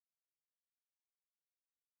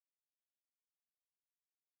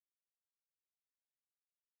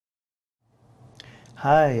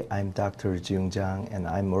Hi, I'm Dr. Jung Jang, and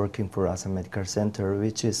I'm working for Asan Medical Center,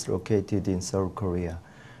 which is located in Seoul, Korea.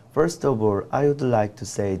 First of all, I would like to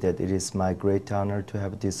say that it is my great honor to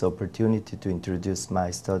have this opportunity to introduce my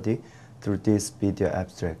study through this video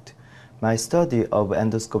abstract. My study of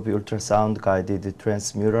endoscopic ultrasound-guided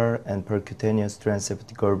transmural and percutaneous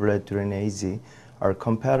transeptic gallbladder drainage are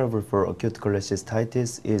comparable for acute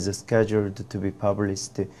cholecystitis is scheduled to be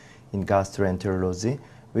published in Gastroenterology,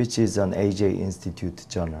 which is an AJ Institute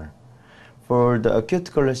journal. For the acute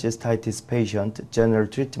cholecystitis patient, general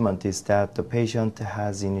treatment is that the patient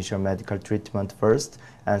has initial medical treatment first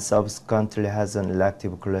and subsequently has an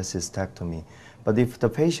elective cholecystectomy. But if the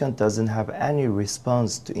patient doesn't have any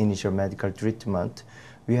response to initial medical treatment,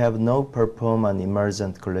 we have no perform an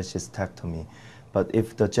emergent cholecystectomy. But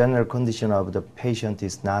if the general condition of the patient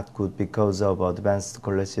is not good because of advanced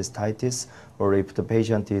cholecystitis, or if the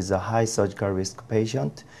patient is a high surgical risk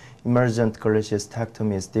patient, emergent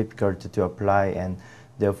cholecystectomy is difficult to apply, and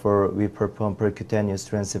therefore we perform percutaneous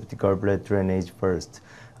transeptic gallbladder drainage first.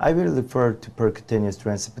 I will refer to percutaneous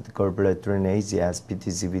transeptic gallbladder drainage as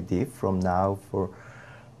PTGBD from now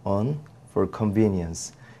on for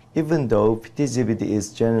convenience. Even though PTGBD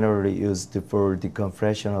is generally used for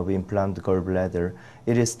decompression of inflamed gallbladder,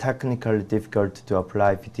 it is technically difficult to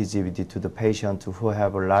apply PTGBD to the patient who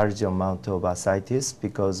have a large amount of ascites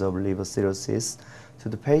because of liver cirrhosis, to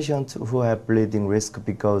the patient who have bleeding risk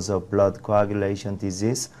because of blood coagulation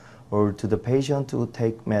disease, or to the patient who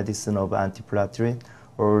take medicine of antiplatelet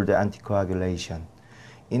or the anticoagulation.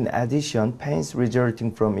 In addition, pains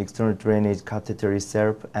resulting from external drainage catheter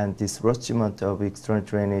itself and dislodgement of external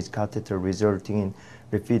drainage catheter resulting in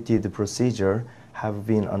repeated procedure have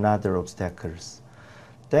been another obstacles.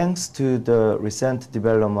 Thanks to the recent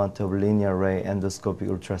development of linear array endoscopic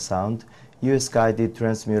ultrasound, US-guided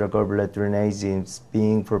transmural gallbladder drainage is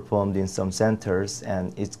being performed in some centers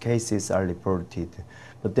and its cases are reported.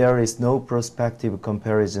 But there is no prospective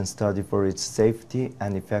comparison study for its safety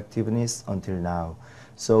and effectiveness until now.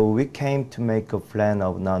 So we came to make a plan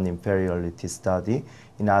of non-inferiority study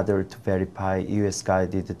in order to verify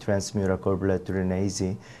US-guided transmural gallbladder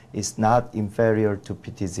drainage is not inferior to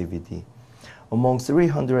PTGBD. Among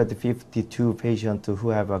 352 patients who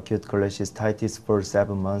have acute cholecystitis for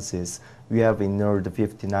 7 months, we have enrolled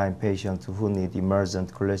 59 patients who need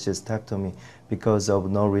emergent cholecystectomy because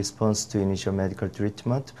of no response to initial medical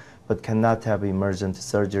treatment, but cannot have emergent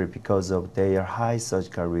surgery because of their high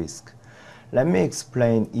surgical risk. Let me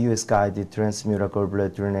explain US-guided transmural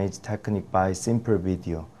gallbladder drainage technique by simple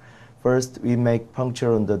video. First, we make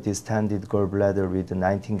puncture on the distended gallbladder with a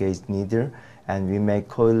 19-gauge needle, and we make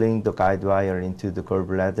coiling the guide wire into the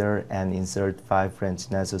gallbladder and insert 5 French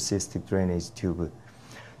nasocystic drainage tube.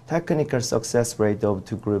 Technical success rate of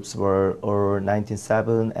two groups were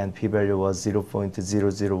 19.7 and p-value was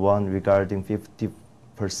 0.001 regarding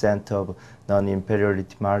 50% of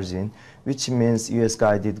non-inferiority margin, which means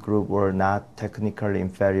US-guided group were not technically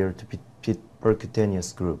inferior to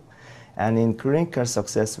percutaneous group. And in clinical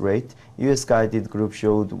success rate, US-guided group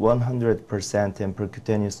showed 100% and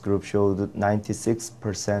percutaneous group showed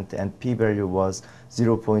 96%, and p-value was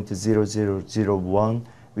 0.0001,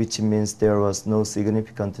 which means there was no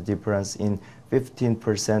significant difference in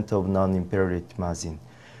 15% of non-inferiority margin.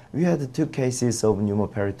 We had 2 cases of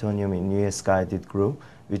pneumoperitoneum in US-guided group,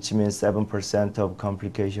 which means 7% of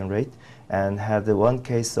complication rate, and had 1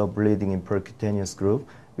 case of bleeding in percutaneous group,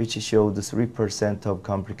 which showed 3% of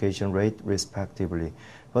complication rate respectively.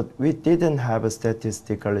 But we didn't have a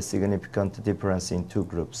statistically significant difference in 2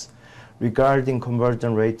 groups. Regarding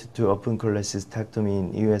conversion rate to open cholecystectomy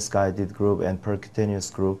in US-guided group and percutaneous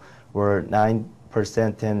group were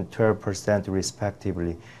 9% and 12%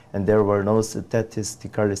 respectively, and there were no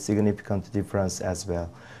statistically significant difference as well.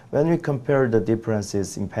 When we compare the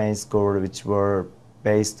differences in pain score, which were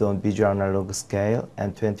based on visual analog scale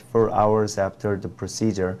and 24 hours after the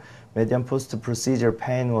procedure, median post-procedure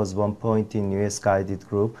pain was 1 point in US-guided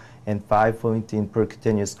group and 5 points in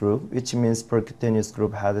percutaneous group, which means percutaneous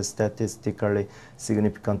group had a statistically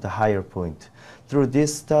significant higher point. Through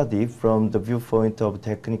this study, from the viewpoint of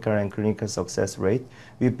technical and clinical success rate,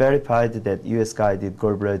 we verified that US-guided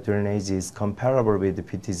gallbladder drainage is comparable with the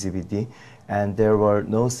PTGBD, and there were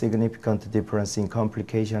no significant difference in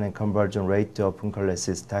complication and conversion rate to open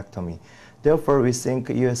cholecystectomy. Therefore, we think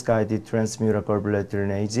US-guided transmural gallbladder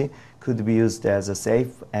drainage could be used as a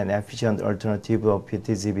safe and efficient alternative of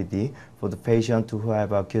PTGBD for the patient who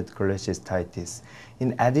have acute cholecystitis.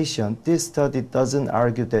 In addition, this study doesn't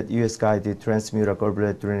argue that US-guided transmural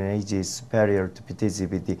gallbladder drainage is superior to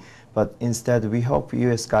PTGBD, but instead we hope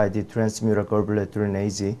US-guided transmural gallbladder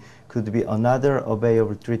drainage could be another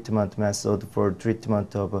available treatment method for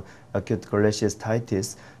treatment of acute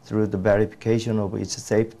cholecystitis through the verification of its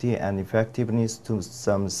safety and effectiveness to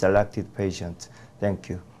some selected patients. Thank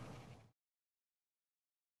you.